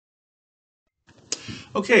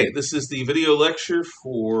Okay, this is the video lecture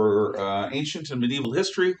for Ancient and Medieval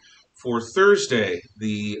History for Thursday,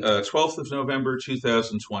 the 12th of November,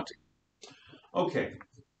 2020. Okay,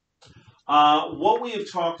 what we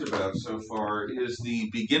have talked about so far is the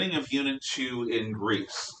beginning of Unit 2 in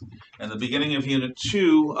Greece. And the beginning of Unit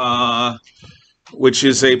 2, which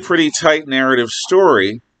is a pretty tight narrative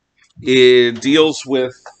story, it deals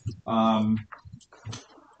with the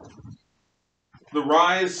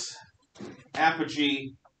rise,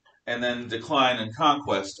 apogee, and then decline and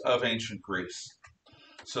conquest of ancient Greece.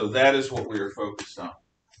 So that is what we are focused on.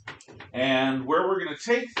 And where we're going to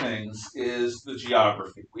take things is the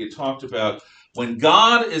geography. We had talked about when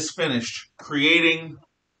God is finished creating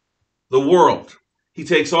the world, he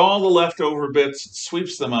takes all the leftover bits,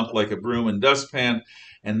 sweeps them up like a broom and dustpan,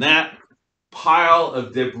 and that pile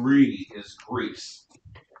of debris is Greece.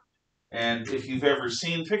 And if you've ever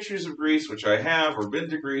seen pictures of Greece, which I have, or been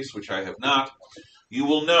to Greece, which I have not, you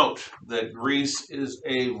will note that Greece is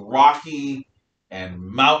a rocky and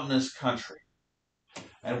mountainous country.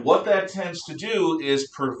 And what that tends to do is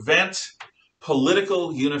prevent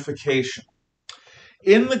political unification.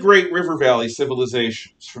 In the Great River Valley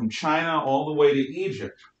civilizations, from China all the way to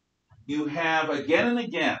Egypt, you have again and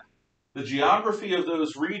again the geography of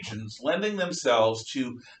those regions lending themselves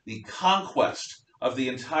to the conquest of the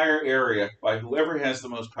entire area by whoever has the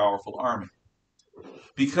most powerful army.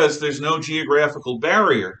 Because there's no geographical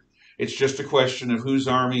barrier, it's just a question of whose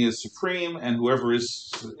army is supreme, and whoever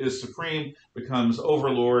is supreme becomes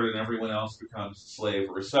overlord, and everyone else becomes a slave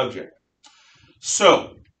or a subject.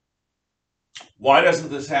 So, why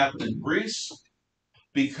doesn't this happen in Greece?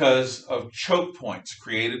 Because of choke points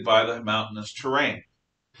created by the mountainous terrain.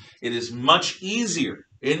 It is much easier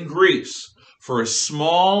in Greece for a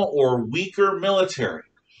small or weaker military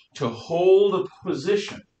to hold a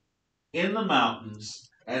position in the mountains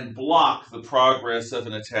and block the progress of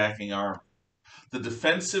an attacking army. The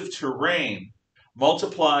defensive terrain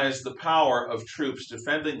multiplies the power of troops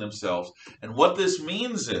defending themselves. And what this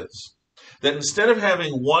means is that instead of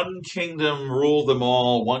having one kingdom rule them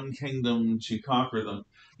all, one kingdom to conquer them,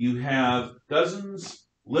 you have dozens,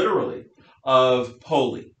 literally, of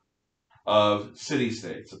poli, of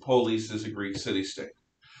city-states. A polis is a Greek city-state.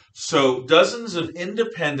 So dozens of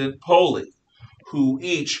independent poli who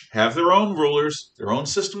each have their own rulers, their own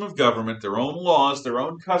system of government, their own laws, their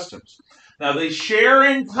own customs. Now, they share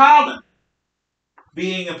in common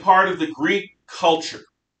being a part of the Greek culture.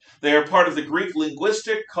 They are part of the Greek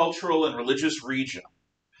linguistic, cultural, and religious region.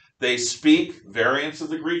 They speak variants of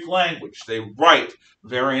the Greek language. They write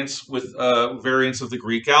variants of the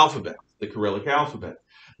Greek alphabet, the Cyrillic alphabet.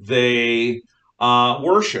 They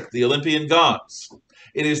worship the Olympian gods.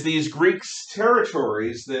 It is these Greek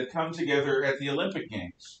territories that come together at the Olympic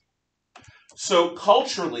Games. So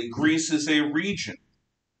culturally, Greece is a region.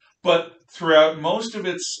 But throughout most of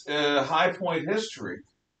its high point history,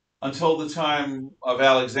 until the time of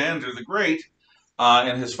Alexander the Great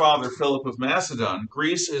and his father Philip of Macedon,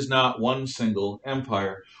 Greece is not one single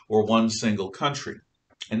empire or one single country.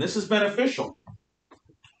 And this is beneficial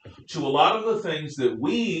to a lot of the things that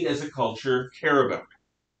we as a culture care about.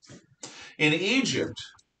 In Egypt,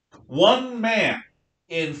 one man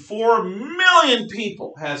in 4 million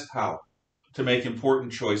people has power to make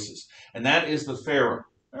important choices, and that is the pharaoh.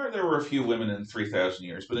 There were a few women in 3,000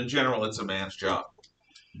 years, but in general, it's a man's job.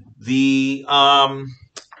 The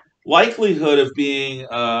likelihood of being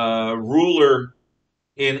a ruler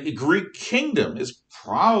in a Greek kingdom is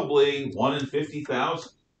probably 1 in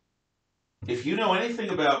 50,000. If you know anything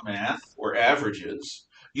about math or averages,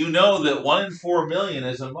 you know that 1 in 4 million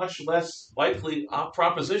is a much less likely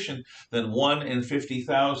proposition than 1 in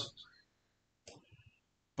 50,000.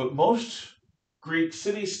 But most Greek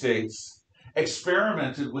city-states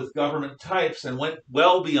experimented with government types and went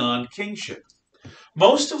well beyond kingship.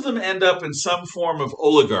 Most of them end up in some form of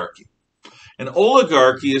oligarchy. An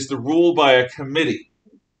oligarchy is the rule by a committee.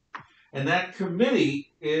 And that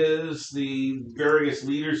committee is the various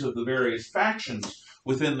leaders of the various factions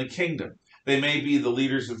within the kingdom. They may be the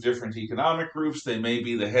leaders of different economic groups. They may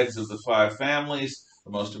be the heads of the 5 families,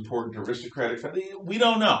 the most important aristocratic family. We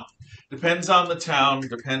don't know. Depends on the town,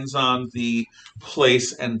 depends on the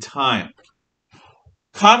place and time.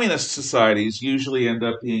 Communist societies usually end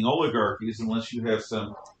up being oligarchies unless you have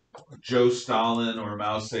some Joe Stalin or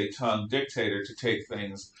Mao Zedong dictator to take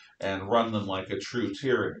things and run them like a true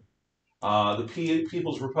tyranny. The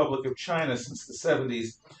People's Republic of China since the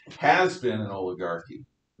 70s has been an oligarchy.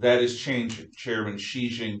 That is changing. Chairman Xi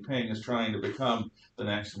Jinping is trying to become the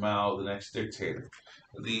next Mao, the next dictator.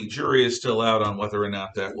 The jury is still out on whether or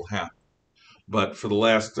not that will happen. But for the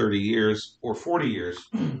last 30 years or 40 years,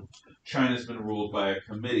 China's been ruled by a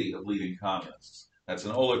committee of leading communists. That's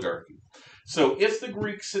an oligarchy. So if the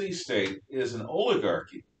Greek city-state is an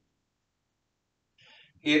oligarchy,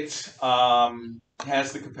 it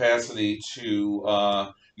has the capacity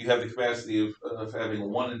to, you have the capacity of having a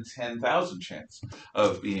 1 in 10,000 chance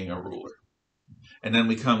of being a ruler. And then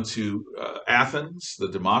we come to Athens, the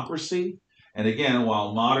democracy. And again,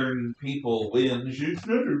 while modern people whinge, it's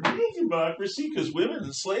not a real democracy because women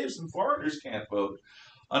and slaves and foreigners can't vote.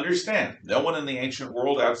 Understand, no one in the ancient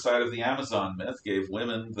world outside of the Amazon myth gave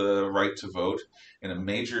women the right to vote in a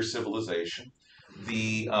major civilization.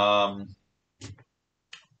 The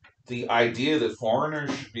idea that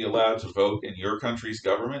foreigners should be allowed to vote in your country's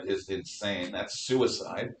government is insane. That's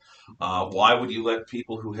suicide. Why would you let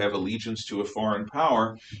people who have allegiance to a foreign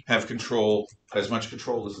power have control, as much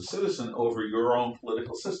control as a citizen, over your own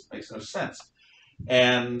political system? Makes no sense.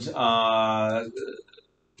 And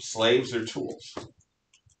slaves are tools.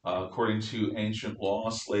 According to ancient law,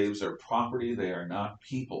 slaves are property. They are not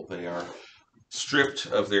people. They are stripped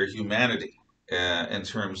of their humanity in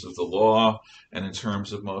terms of the law and in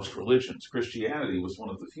terms of most religions. Christianity was one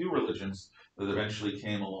of the few religions that eventually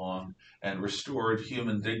came along and restored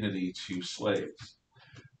human dignity to slaves.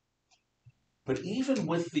 But even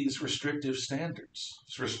with these restrictive standards,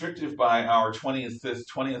 it's restrictive by our 20th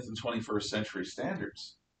and 21st century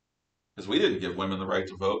standards, because we didn't give women the right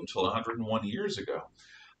to vote until 101 years ago.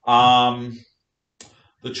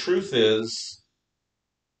 The truth is,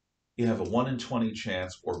 you have a 1 in 20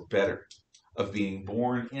 chance or better of being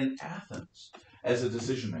born in Athens as a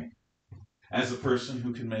decision maker, as a person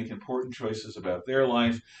who can make important choices about their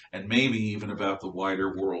life and maybe even about the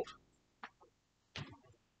wider world.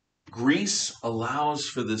 Greece allows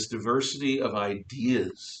for this diversity of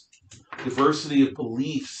ideas, diversity of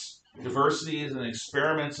beliefs, diversity and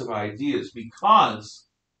experiments of ideas, because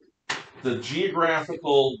the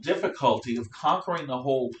geographical difficulty of conquering the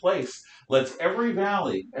whole place lets every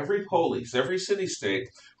valley, every polis, every city-state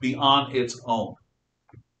be on its own.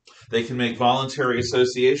 They can make voluntary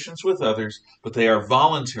associations with others, but they are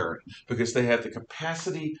voluntary because they have the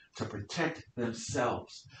capacity to protect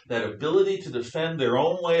themselves. That ability to defend their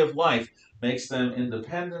own way of life makes them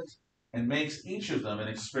independent and makes each of them an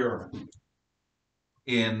experiment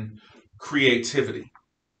in creativity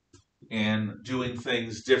and doing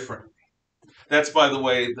things differently. That's, by the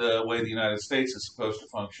way the United States is supposed to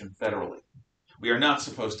function federally. We are not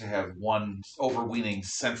supposed to have one overweening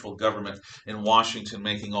central government in Washington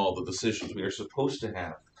making all the decisions. We are supposed to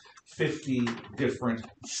have 50 different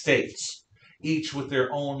states, each with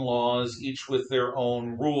their own laws, each with their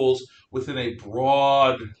own rules, within a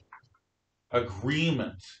broad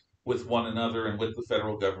agreement with one another and with the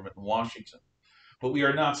federal government in Washington. But we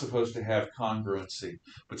are not supposed to have congruency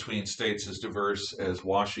between states as diverse as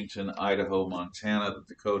Washington, Idaho, Montana, the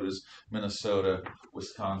Dakotas, Minnesota,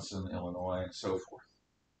 Wisconsin, Illinois, and so forth.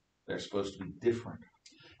 They're supposed to be different.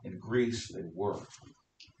 In Greece, they were.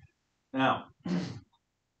 Now,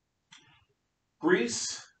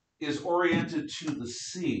 Greece is oriented to the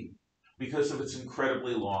sea because of its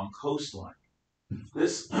incredibly long coastline.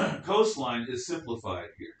 This coastline is simplified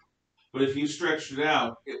here. But if you stretched it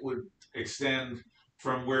out, it would extend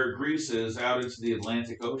from where Greece is out into the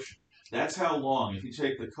Atlantic Ocean. That's how long, if you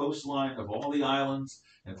take the coastline of all the islands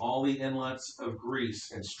and all the inlets of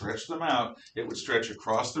Greece and stretch them out, it would stretch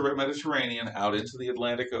across the Mediterranean out into the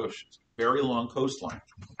Atlantic Ocean. Very long coastline.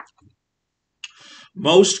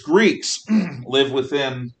 Most Greeks live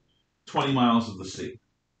within 20 miles of the sea.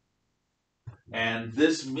 And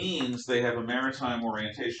this means they have a maritime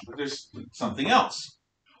orientation. But there's something else.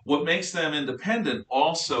 What makes them independent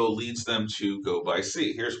also leads them to go by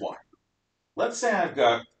sea. Here's why. Let's say I've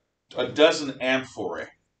got a dozen amphorae.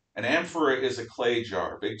 An amphora is a clay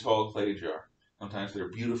jar, a big tall clay jar. Sometimes they're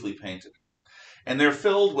beautifully painted. And they're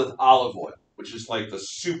filled with olive oil, which is like the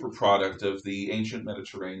super product of the ancient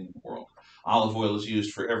Mediterranean world. Olive oil is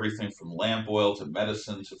used for everything from lamp oil to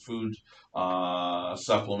medicine to food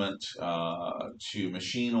supplement to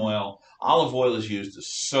machine oil. Olive oil is used as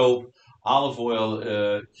soap. Olive oil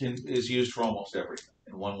is used for almost everything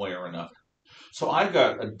in one way or another. So I've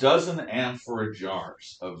got a dozen amphora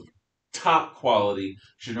jars of top quality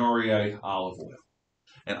Genoriite olive oil.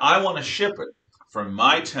 And I want to ship it from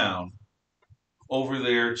my town over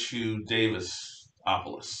there to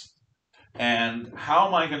Davisopolis. And how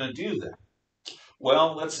am I going to do that?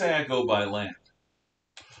 Well, let's say I go by land.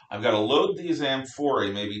 I've got to load these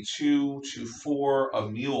amphorae, maybe 2 to 4 a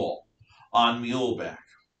mule, on muleback.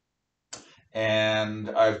 And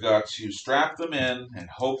I've got to strap them in and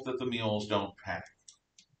hope that the mules don't panic.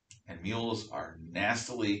 And mules are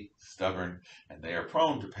nastily stubborn, and they are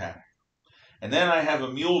prone to panic. And then I have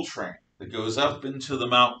a mule train that goes up into the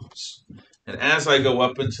mountains. And as I go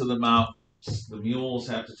up into the mountains, the mules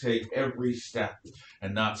have to take every step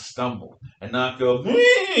and not stumble and not go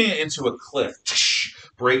into a cliff,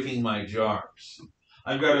 breaking my jars.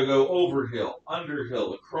 I've got to go over hill, under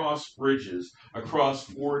hill, across bridges, across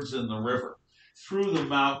fords in the river, through the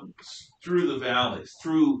mountains, through the valleys,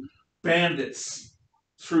 through bandits,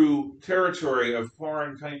 through territory of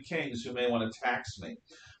foreign kings who may want to tax me.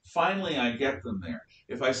 Finally, I get them there.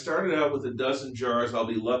 If I started out with a dozen jars, I'll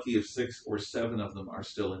be lucky if 6 or 7 of them are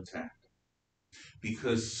still intact.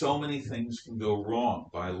 Because so many things can go wrong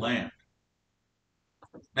by land.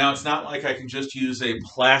 Now, it's not like I can just use a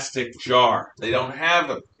plastic jar. They don't have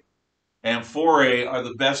them. Amphorae are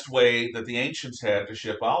the best way that the ancients had to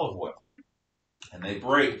ship olive oil. And they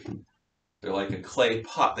break. They're like a clay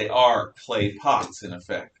pot. They are clay pots, in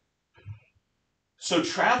effect. So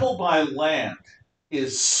travel by land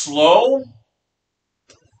is slow.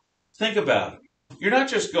 Think about it. You're not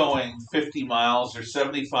just going 50 miles or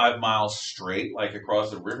 75 miles straight, like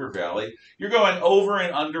across a river valley. You're going over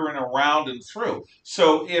and under and around and through.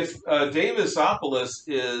 So if Davisopolis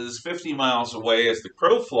is 50 miles away as the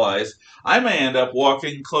crow flies, I may end up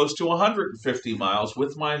walking close to 150 miles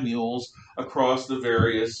with my mules across the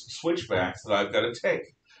various switchbacks that I've got to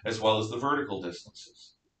take, as well as the vertical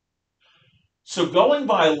distances. So going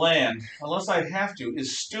by land, unless I have to,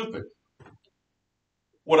 is stupid.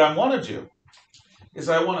 What I want to do is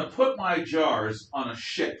I want to put my jars on a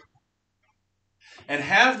ship and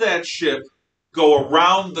have that ship go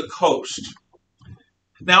around the coast.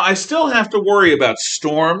 Now, I still have to worry about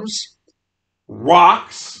storms,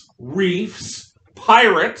 rocks, reefs,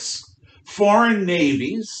 pirates, foreign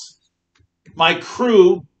navies, my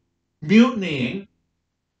crew mutinying,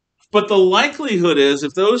 but the likelihood is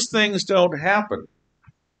if those things don't happen,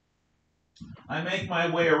 I make my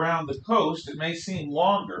way around the coast. It may seem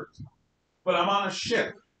longer, but I'm on a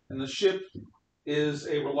ship, and the ship is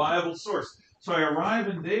a reliable source. So I arrive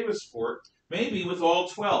in Davisport, maybe with all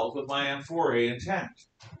 12 of my amphorae intact,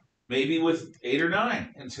 maybe with 8 or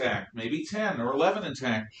 9 intact, maybe 10 or 11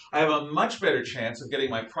 intact. I have a much better chance of getting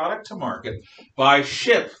my product to market by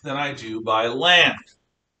ship than I do by land.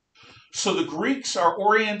 So the Greeks are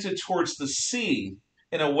oriented towards the sea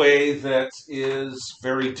in a way that is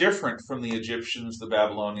very different from the Egyptians, the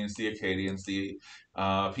Babylonians, the Akkadians, the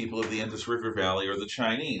people of the Indus River Valley, or the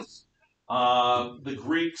Chinese. The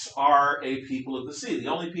Greeks are a people of the sea.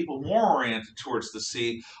 The only people more oriented towards the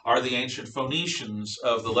sea are the ancient Phoenicians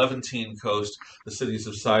of the Levantine coast, the cities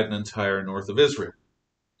of Sidon and Tyre, north of Israel.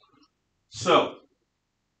 So,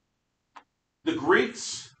 the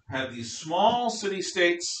Greeks have these small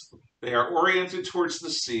city-states. They are oriented towards the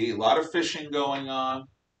sea, a lot of fishing going on.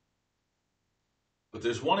 But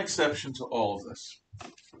there's one exception to all of this,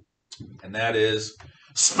 and that is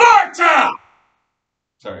Sparta!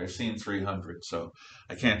 Sorry, I've seen 300, so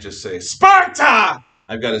I can't just say Sparta!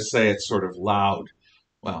 I've got to say it sort of loud.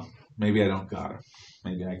 Well, maybe I don't got it.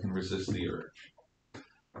 Maybe I can resist the urge.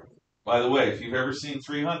 By the way, if you've ever seen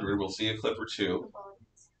 300, we'll see a clip or two,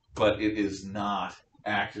 but it is not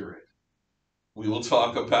accurate. We will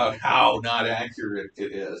talk about how not accurate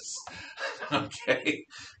it is, okay?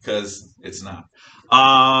 Because it's not.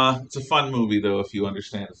 It's a fun movie, though, if you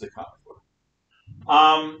understand it's a comic book.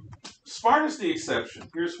 Sparta's the exception.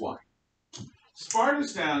 Here's why.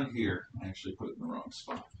 Sparta's down here. I actually put it in the wrong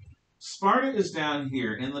spot. Sparta is down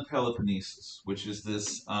here in the Peloponnesus, which is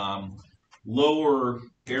this lower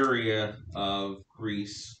area of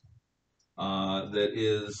Greece that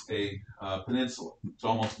is a peninsula. It's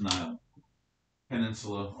almost an island.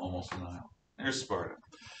 Peninsula, almost an island. There's Sparta.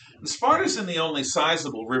 And Sparta's in the only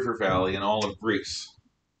sizable river valley in all of Greece.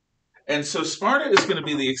 And so Sparta is going to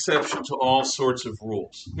be the exception to all sorts of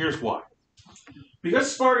rules. Here's why.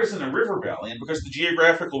 Because Sparta's in a river valley, and because the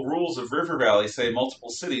geographical rules of river valleys say multiple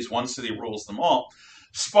cities, one city rules them all,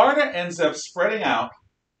 Sparta ends up spreading out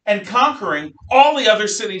and conquering all the other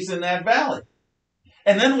cities in that valley.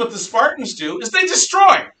 And then what the Spartans do is they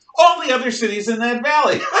destroy all the other cities in that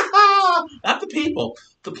valley. Not the people,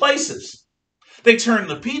 the places. They turn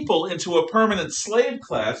the people into a permanent slave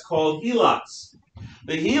class called helots.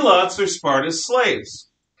 The helots are Sparta's slaves.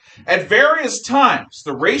 At various times,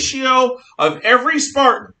 the ratio of every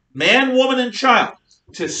Spartan, man, woman, and child,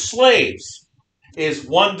 to slaves is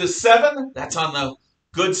 1 to 7, that's on the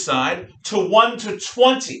good side, to 1 to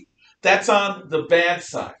 20, that's on the bad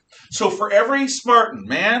side. So for every Spartan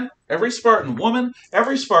man, every Spartan woman,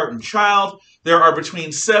 every Spartan child, there are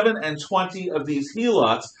between 7 and 20 of these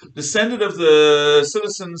helots, descended of the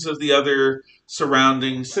citizens of the other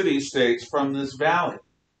surrounding city-states from this valley.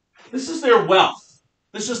 This is their wealth.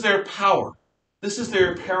 This is their power. This is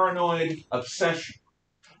their paranoid obsession.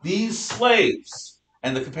 These slaves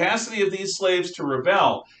and the capacity of these slaves to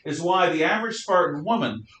rebel is why the average Spartan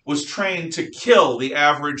woman was trained to kill the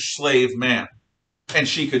average slave man. And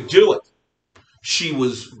she could do it. She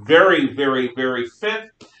was very, very, very fit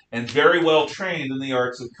and very well trained in the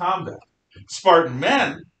arts of combat. Spartan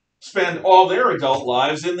men spend all their adult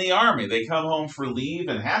lives in the army. They come home for leave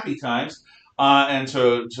and happy times and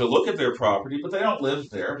to look at their property, but they don't live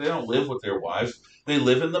there. They don't live with their wives. They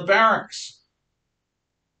live in the barracks.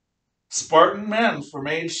 Spartan men from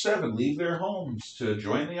age 7 leave their homes to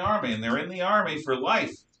join the army, and they're in the army for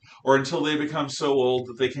life, or until they become so old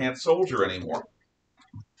that they can't soldier anymore,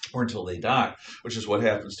 or until they die, which is what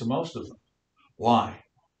happens to most of them. Why?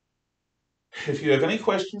 If you have any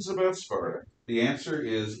questions about Sparta, the answer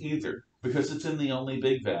is either because it's in the only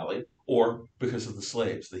big valley, or because of the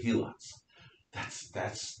slaves, the helots.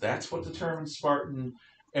 That's what determines Spartan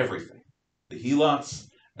everything. The helots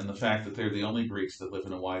and the fact that they're the only Greeks that live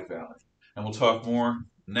in a wide valley. And we'll talk more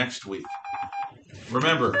next week.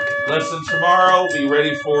 Remember, lesson tomorrow. Be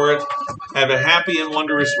ready for it. Have a happy and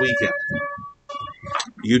wondrous weekend.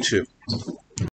 You too.